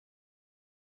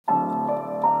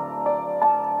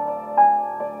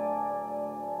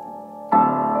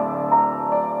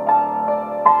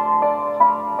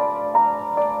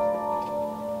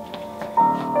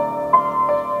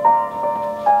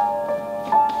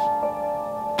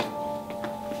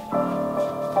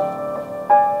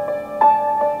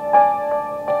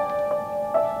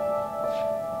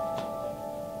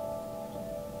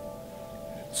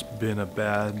been a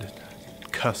bad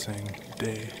cussing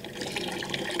day.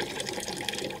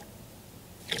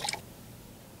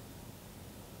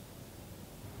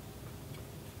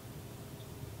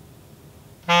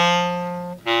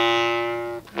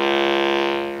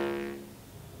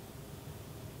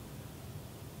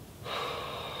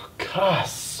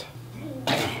 Cuss.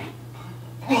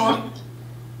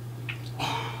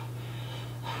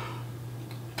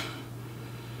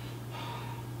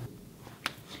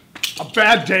 A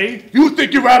bad day? You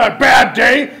think you've had a bad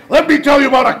day? Let me tell you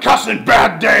about a cussing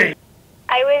bad day.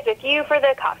 I was with you for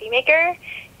the coffee maker.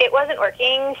 It wasn't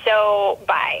working, so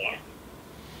bye.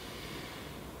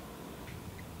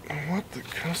 What the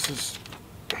cuss is...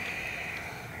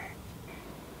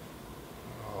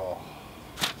 Oh,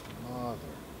 mother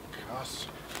cuss.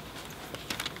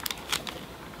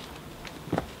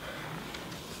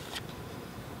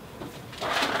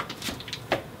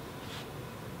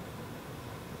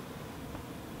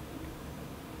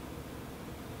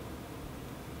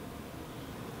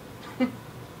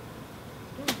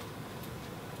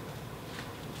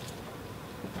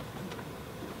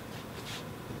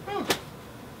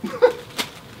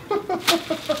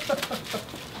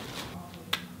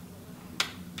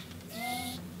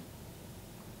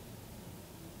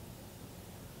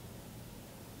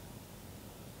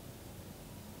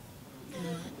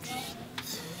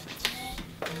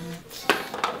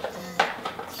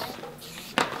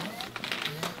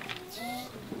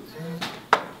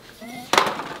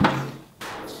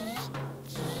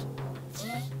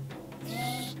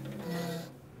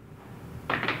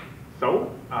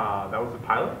 So, that was the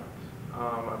pilot.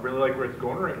 I really like where it's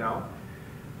going right now.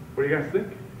 What do you guys think?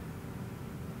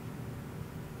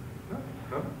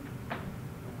 No?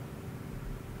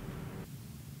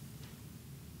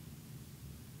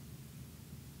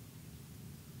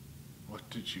 What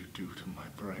did you do to my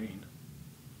brain?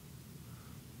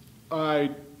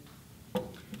 I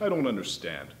don't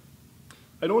understand.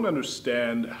 I don't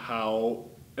understand how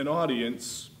an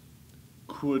audience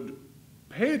could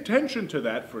pay attention to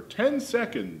that for 10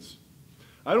 seconds.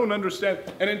 I don't understand.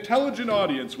 An intelligent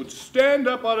audience would stand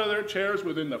up out of their chairs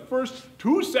within the first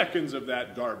 2 seconds of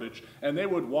that garbage, and they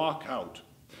would walk out.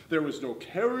 There was no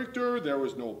character, there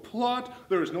was no plot,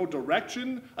 there was no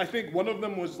direction. I think one of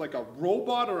them was like a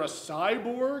robot or a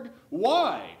cyborg.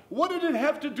 Why? What did it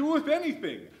have to do with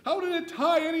anything? How did it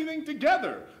tie anything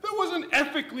together? That wasn't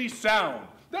ethically sound.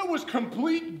 That was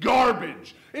complete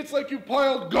garbage. It's like you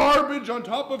piled garbage on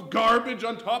top of garbage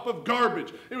on top of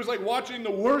garbage. It was like watching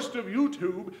the worst of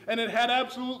YouTube, and it had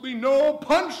absolutely no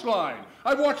punchline.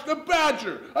 I watched a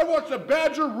badger. I watched a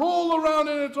badger roll around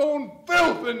in its own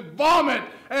filth and vomit,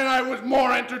 and I was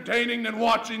more entertaining than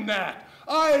watching that.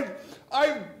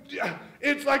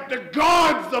 It's like the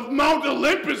gods of Mount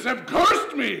Olympus have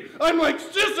cursed me. I'm like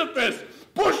Sisyphus,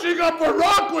 pushing up a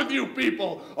rock with you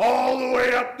people, all the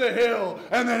way up the hill,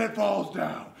 and then it falls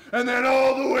down. And then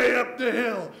all the way up the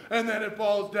hill, and then it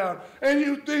falls down. And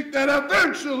you think that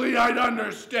eventually I'd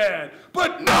understand.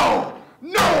 But no,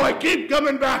 I keep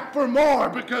coming back for more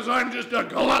because I'm just a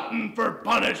glutton for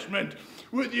punishment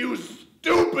with you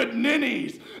stupid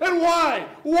ninnies. And why?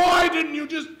 Why didn't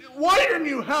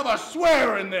you have a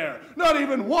swear in there? Not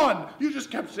even one. You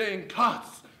just kept saying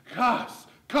cuss, cuss,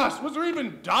 cuss. Was there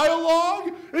even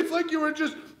dialogue? It's like you were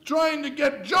just trying to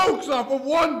get jokes off of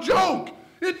one joke.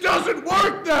 It doesn't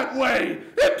work that way.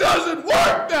 It doesn't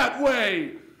work that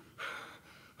way.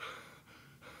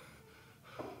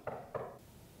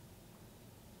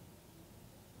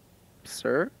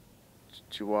 Sir,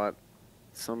 do you want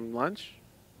some lunch?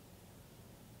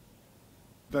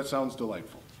 That sounds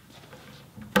delightful.